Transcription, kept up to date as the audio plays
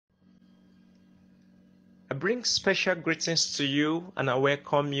I bring special greetings to you and I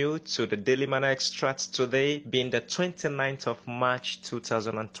welcome you to the Daily Manna Extract today, being the 29th of March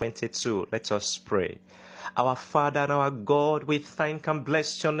 2022. Let us pray. Our Father and our God, we thank and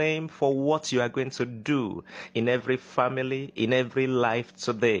bless your name for what you are going to do in every family, in every life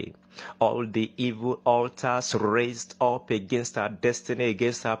today. All the evil altars raised up against our destiny,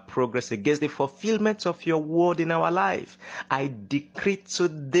 against our progress, against the fulfillment of your word in our life, I decree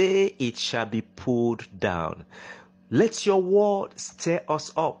today it shall be pulled down. Let your word stir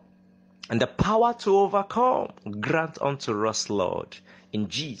us up and the power to overcome grant unto us, Lord. In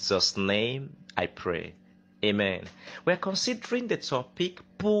Jesus' name I pray. Amen. We're considering the topic,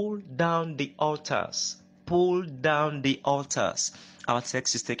 pull down the altars. Pull down the altars. Our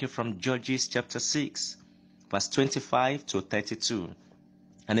text is taken from Judges chapter 6, verse 25 to 32.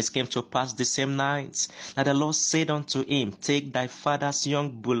 And it came to pass the same night that the Lord said unto him, Take thy father's young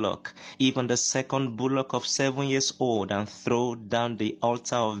bullock, even the second bullock of 7 years old, and throw down the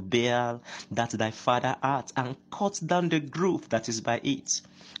altar of Baal that thy father hath, and cut down the grove that is by it,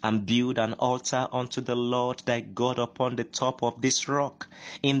 and build an altar unto the Lord thy God upon the top of this rock,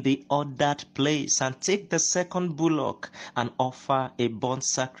 in the ordered place. And take the second bullock, and offer a burnt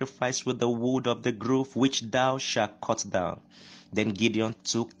sacrifice with the wood of the grove which thou shalt cut down. Then Gideon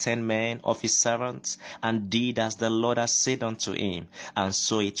took 10 men of his servants, and did as the Lord had said unto him. And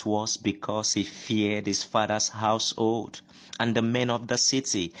so it was, because he feared his father's household and the men of the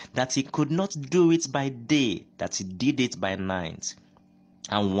city, that he could not do it by day, that he did it by night.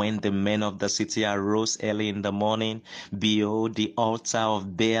 And when the men of the city arose early in the morning, behold, the altar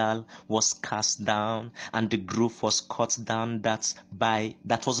of Baal was cast down, and the grove was cut down that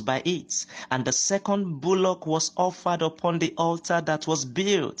was by it. And the second bullock was offered upon the altar that was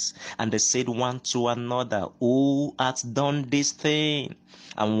built. And they said one to another, Who hath done this thing?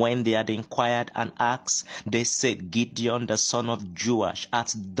 And when they had inquired and asked, they said, Gideon the son of Joash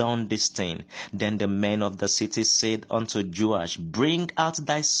hath done this thing. Then the men of the city said unto Joash, Bring out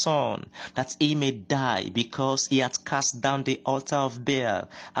thy son, that he may die, because he hath cast down the altar of Baal,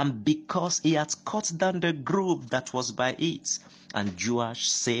 and because he hath cut down the grove that was by it. And Joash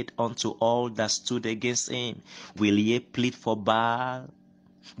said unto all that stood against him, Will ye plead for Baal?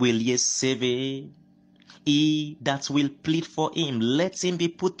 Will ye save him? He that will plead for him, let him be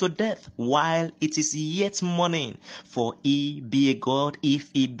put to death while it is yet morning. For he be a God. If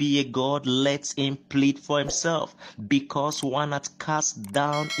he be a God, let him plead for himself, because one hath cast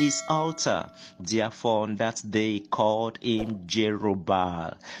down his altar. Therefore on that day called him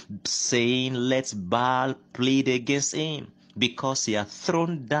Jerubbaal, saying, Let Baal plead against him, because he hath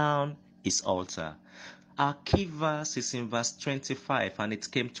thrown down his altar. Our key verse is in verse 25, and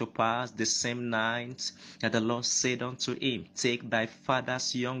it came to pass the same night that the Lord said unto him, Take thy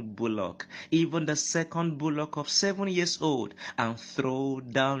father's young bullock, even the second bullock of 7 years old, and throw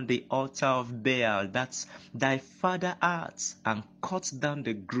down the altar of Baal that thy father hath, and cut down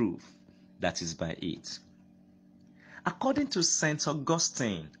the grove that is by it. According to St.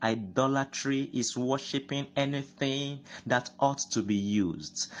 Augustine, idolatry is worshipping anything that ought to be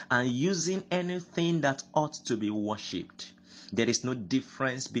used and using anything that ought to be worshipped. There is no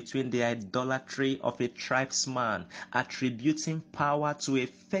difference between the idolatry of a tribesman attributing power to a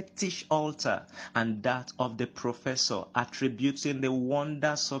fetish altar and that of the professor attributing the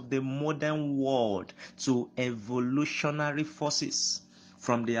wonders of the modern world to evolutionary forces.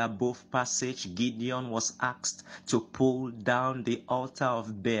 From the above passage, Gideon was asked to pull down the altar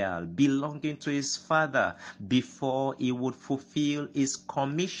of Baal belonging to his father before he would fulfill his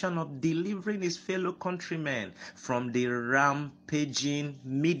commission of delivering his fellow countrymen from the rampaging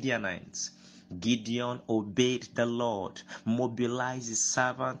Midianites. Gideon obeyed the Lord, mobilized his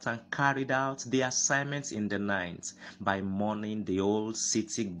servants, and carried out the assignments in the night. By morning, the whole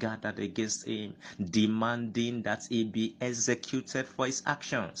city gathered against him, demanding that he be executed for his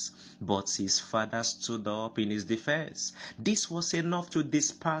actions. But his father stood up in his defense. This was enough to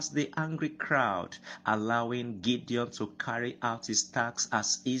disperse the angry crowd, allowing Gideon to carry out his task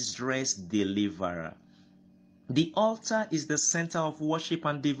as Israel's deliverer. The altar is the center of worship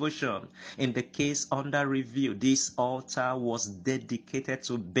and devotion. In the case under review, this altar was dedicated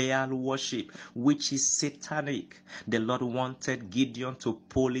to Baal worship, which is satanic. The Lord wanted Gideon to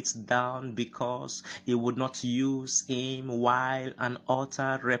pull it down because he would not use him while an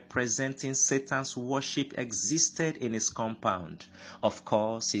altar representing Satan's worship existed in his compound. Of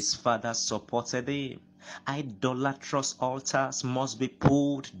course, his father supported him. Idolatrous altars must be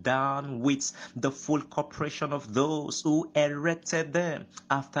pulled down with the full cooperation of those who erected them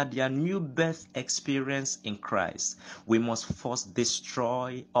after their new birth experience in Christ. We must first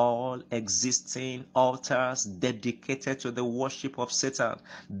destroy all existing altars dedicated to the worship of Satan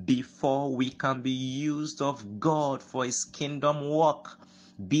before we can be used of God for his kingdom work.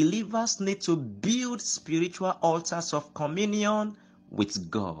 Believers need to build spiritual altars of communion with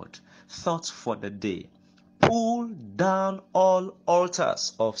God. Thought for the day: pull down all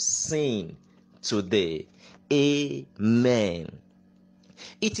altars of sin today. Amen.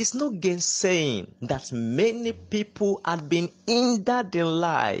 It is no gainsaying that many people had been hindered in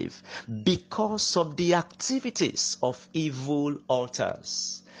life because of the activities of evil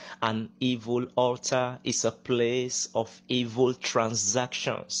altars. An evil altar is a place of evil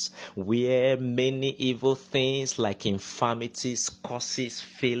transactions where many evil things like infirmities, curses,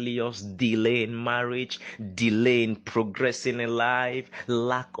 failures, delay in marriage, delay in progressing in life,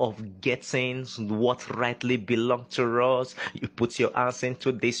 lack of getting what rightly belongs to us. You put your hands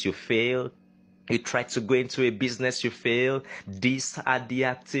into this, you fail. You try to go into a business, you fail. These are the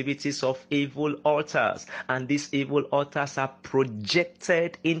activities of evil altars, and these evil altars are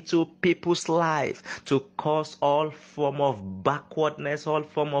projected into people's life to cause all form of backwardness, all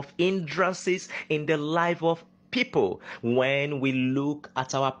form of hindrances in the life of people. When we look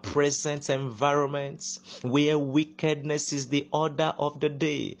at our present environments where wickedness is the order of the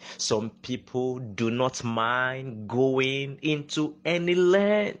day, some people do not mind going into any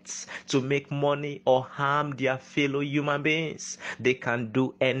lengths to make money or harm their fellow human beings. They can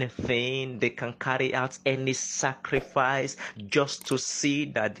do anything, they can carry out any sacrifice just to see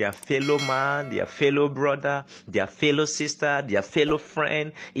that their fellow man, their fellow brother, their fellow sister, their fellow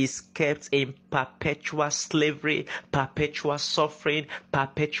friend is kept in perpetual slavery, perpetual suffering,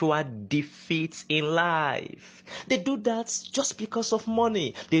 perpetual defeat in life. They do that just because of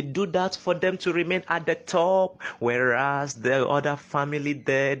money. They do that for them to remain at the top, whereas the other family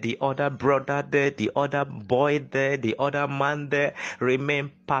there, the other brother there, the other boy there, the other man there remain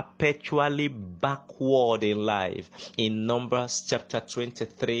perpetually backward in life. In Numbers chapter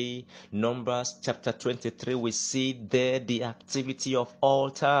 23, we see there the activity of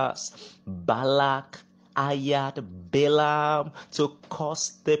altars. Balak hired Balaam to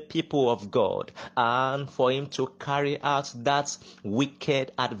curse the people of God, and for him to carry out that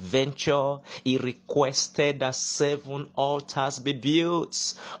wicked adventure, he requested that 7 altars be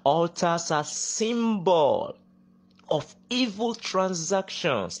built. Altars are symbol of evil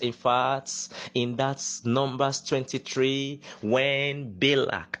transactions. In fact, in that Numbers 23, when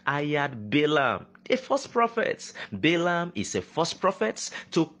Balak hired Balaam, a false prophet, Balaam is a false prophet,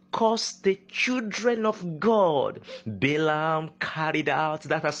 to curse the children of God. Balaam carried out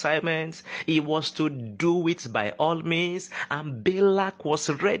that assignment. He was to do it by all means, and Balak was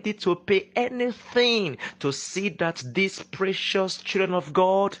ready to pay anything to see that these precious children of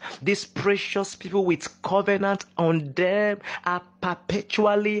God, these precious people with covenant on them, are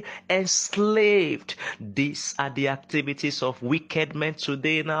perpetually enslaved. These are the activities of wicked men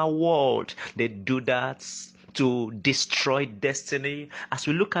today in our world. They do that to destroy destiny. As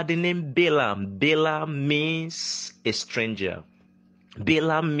we look at the name Balaam, Balaam means a stranger.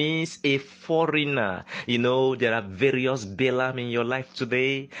 Balaam means a foreigner. You know, there are various Balaam in your life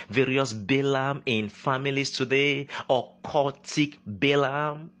today, various Balaam in families today, occultic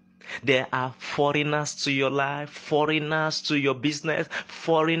Balaam. There are foreigners to your life, foreigners to your business,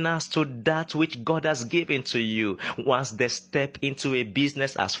 foreigners to that which God has given to you. Once they step into a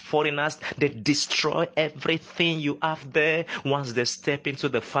business as foreigners, they destroy everything you have there. Once they step into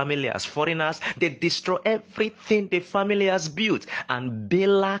the family as foreigners, they destroy everything the family has built. And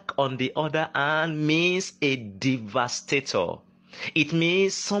Balak, on the other hand, means a devastator. It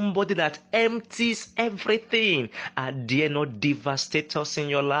means somebody that empties everything. Are there no devastators in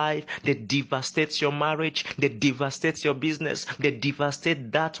your life? They devastate your marriage. They devastate your business. They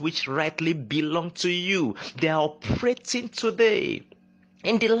devastate that which rightly belongs to you. They are operating today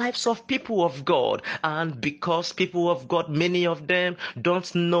in the lives of people of God. And because people of God, many of them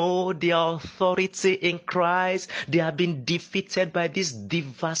don't know their authority in Christ, they have been defeated by these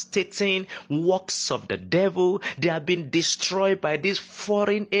devastating works of the devil. They have been destroyed by these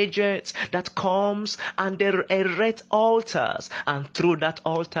foreign agents that comes and they erect altars, and through that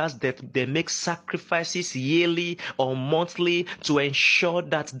altars they make sacrifices yearly or monthly to ensure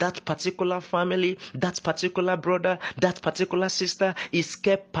that that particular family, that particular brother, that particular sister is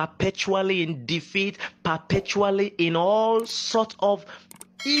kept perpetually in defeat, perpetually in all sorts of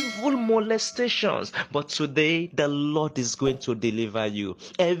evil molestations. But today, the Lord is going to deliver you.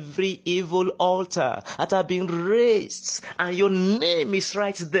 Every evil altar that have been raised, and your name is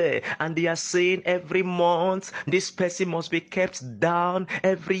right there, and they are saying every month this person must be kept down.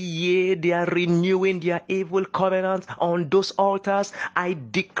 Every year they are renewing their evil covenant on those altars. I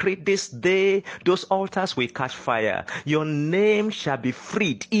decree this day, those altars will catch fire. Your name shall be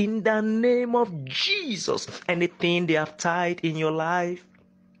freed in the name of Jesus. Anything they have tied in your life,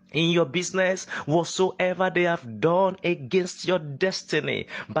 in your business, whatsoever they have done against your destiny,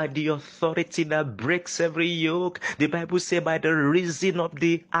 by the authority that breaks every yoke, the Bible says, by the reason of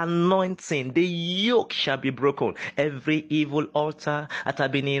the anointing, the yoke shall be broken. Every evil altar that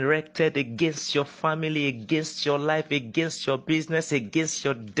have been erected against your family, against your life, against your business, against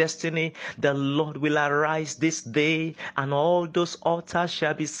your destiny, the Lord will arise this day, and all those altars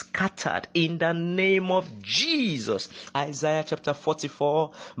shall be scattered in the name of Jesus. Isaiah chapter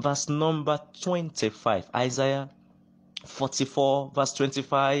 44 verse number 25. Isaiah 44 verse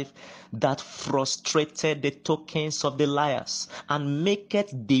 25, that frustrated the tokens of the liars and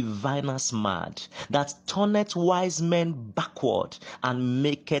maketh diviners mad, that turneth wise men backward and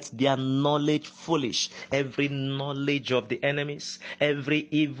maketh their knowledge foolish. Every knowledge of the enemies, every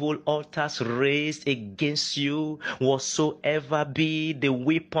evil altars raised against you, whatsoever be the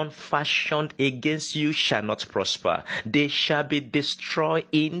weapon fashioned against you, shall not prosper. They shall be destroyed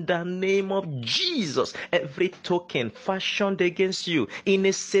in the name of Jesus. Every token fashioned against you in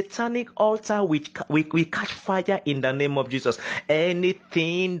a satanic altar, we catch fire in the name of Jesus.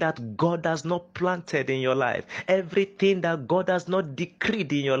 Anything that God has not planted in your life, everything that God has not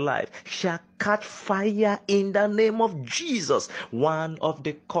decreed in your life, shall catch fire in the name of Jesus. One of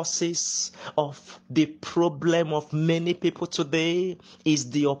the causes of the problem of many people today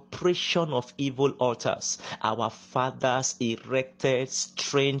is the oppression of evil altars. Our fathers erected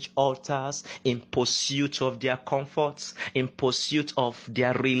strange altars in pursuit of their comforts, in pursuit of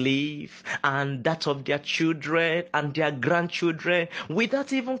their relief, and that of their children and their grandchildren,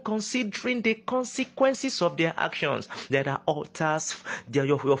 without even considering the consequences of their actions. There are altars that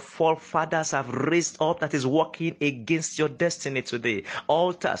your forefathers have raised up that is working against your destiny today.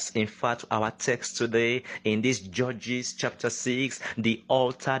 Altars, in fact, our text today in this Judges chapter 6, the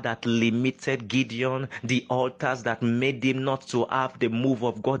altar that limited Gideon, the altars that made him not to have the move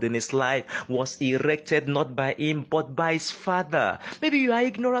of God in his life, was erected not by him but by his father. Maybe you are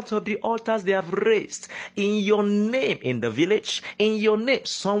ignorant of the altars they have raised in your name in the village, in your name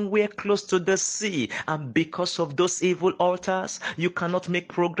somewhere close to the sea, and because of those evil altars, you cannot make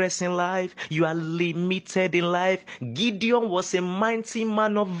progress in life. You are limited in life. Gideon was a mighty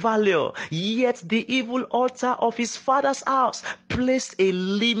man of valor, yet the evil altar of his father's house placed a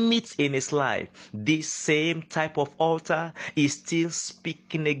limit in his life. This same type of altar is still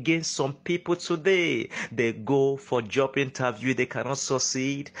speaking against some people today. They go for job interview, they cannot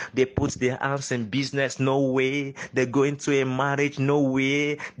succeed. They put their hands in business, no way. They go into a marriage, no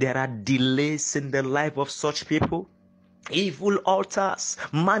way. There are delays in the life of such people. Evil altars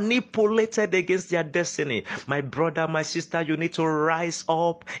manipulated against their destiny. My brother, my sister, you need to rise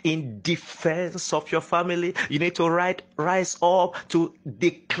up in defense of your family. You need to rise up to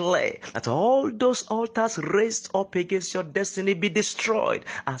declare that all those altars raised up against your destiny be destroyed,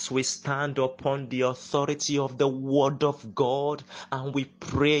 as we stand upon the authority of the word of God and we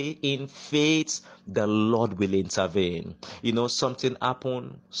pray in faith. The Lord will intervene. You know, something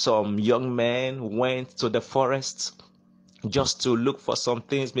happened. Some young men went to the forest just to look for some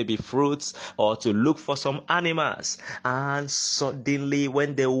things, maybe fruits, or to look for some animals. And suddenly,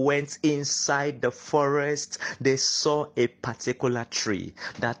 when they went inside the forest, they saw a particular tree.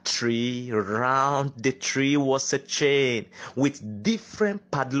 That tree, round the tree was a chain with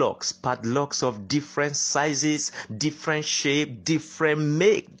different padlocks of different sizes, different shape, different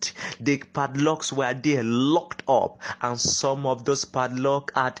make. The padlocks were there locked up, and some of those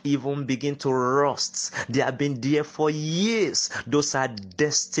padlocks had even begun to rust. They have been there for years. Those are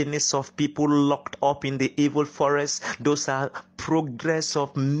destinies of people locked up in the evil forest. Those are progress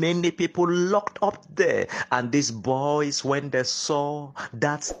of many people locked up there. And these boys, when they saw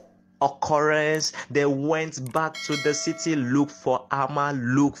that occurrence, they went back to the city, look for armor,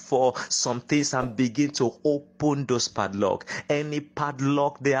 look for some things, and begin to open those padlocks. Any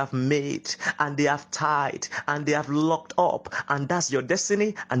padlock they have made and they have tied and they have locked up, and that's your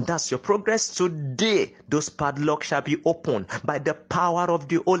destiny and that's your progress. Today, those padlocks shall be opened by the power of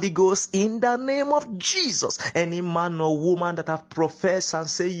the Holy Ghost in the name of Jesus. Any man or woman that have professed and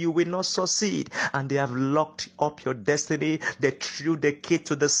say you will not succeed, and they have locked up your destiny, they threw the key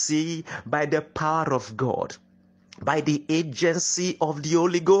to the sea by the power of God. by the agency of the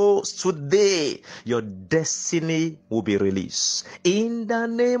Holy Ghost. Today, your destiny will be released. In the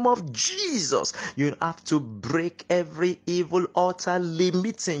name of Jesus, you have to break every evil altar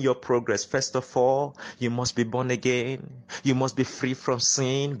limiting your progress. First of all, you must be born again. You must be free from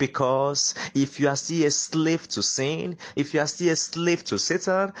sin, because if you are still a slave to sin, if you are still a slave to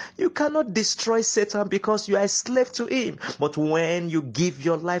Satan, you cannot destroy Satan because you are a slave to him. But when you give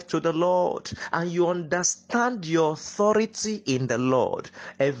your life to the Lord and you understand your authority in the Lord,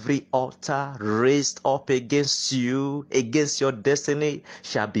 every altar raised up against you, against your destiny,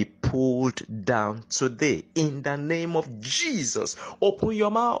 shall be pulled down today. In the name of Jesus, open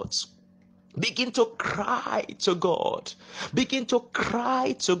your mouth. Begin to cry to God. Begin to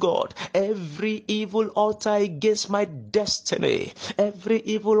cry to God. Every evil altar against my destiny, every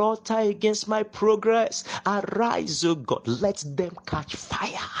evil altar against my progress, arise, O God. Let them catch fire.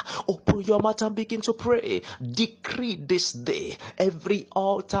 Open your mouth and begin to pray. Decree this day every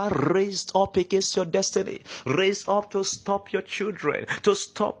altar raised up against your destiny, raised up to stop your children, to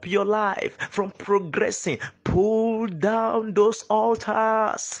stop your life from progressing. Pull down those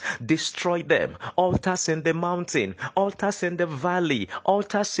altars. Destroy them. Altars in the mountain, altars in the valley,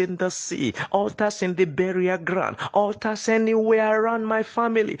 altars in the sea, altars in the burial ground, altars anywhere around my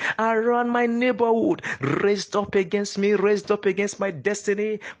family, around my neighborhood, raised up against me, raised up against my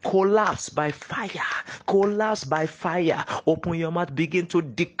destiny. Collapse by fire. Collapse by fire. Open your mouth. Begin to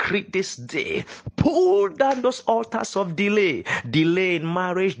decree this day. Pull down those altars of delay. Delay in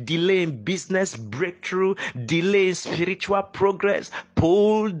marriage, delay in business breakthrough, delay in spiritual progress.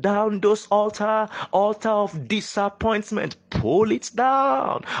 Pull down those altar of disappointment. Pull it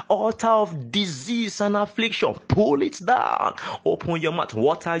down. Altar of disease and affliction. Pull it down. Open your mouth.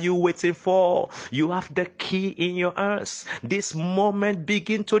 What are you waiting for? You have the key in your hands. This moment,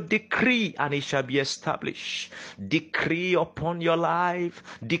 begin to decree, and it shall be established. Decree upon your life.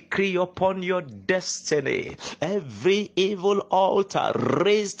 Decree upon your destiny. Every evil altar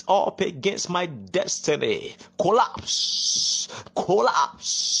raised up against my destiny, collapse,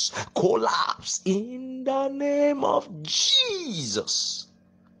 collapse, collapse in the name of Jesus.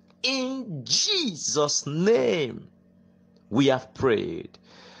 In Jesus' name we have prayed.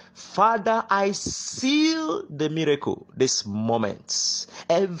 Father, I seal the miracle this moment.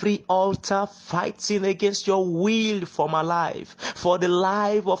 Every altar fighting against your will for my life, for the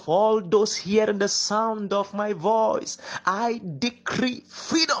life of all those hearing the sound of my voice, I decree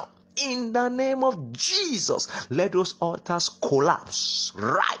freedom. In the name of Jesus, let those altars collapse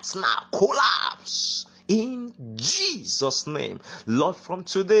right now. Collapse. In Jesus' name, Lord, from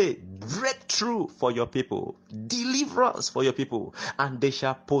today, breakthrough for your people, deliverance for your people, and they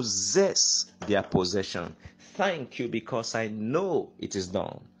shall possess their possession. Thank you, because I know it is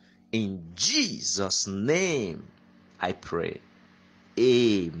done. In Jesus' name, I pray.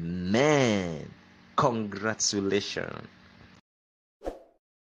 Amen. Congratulations.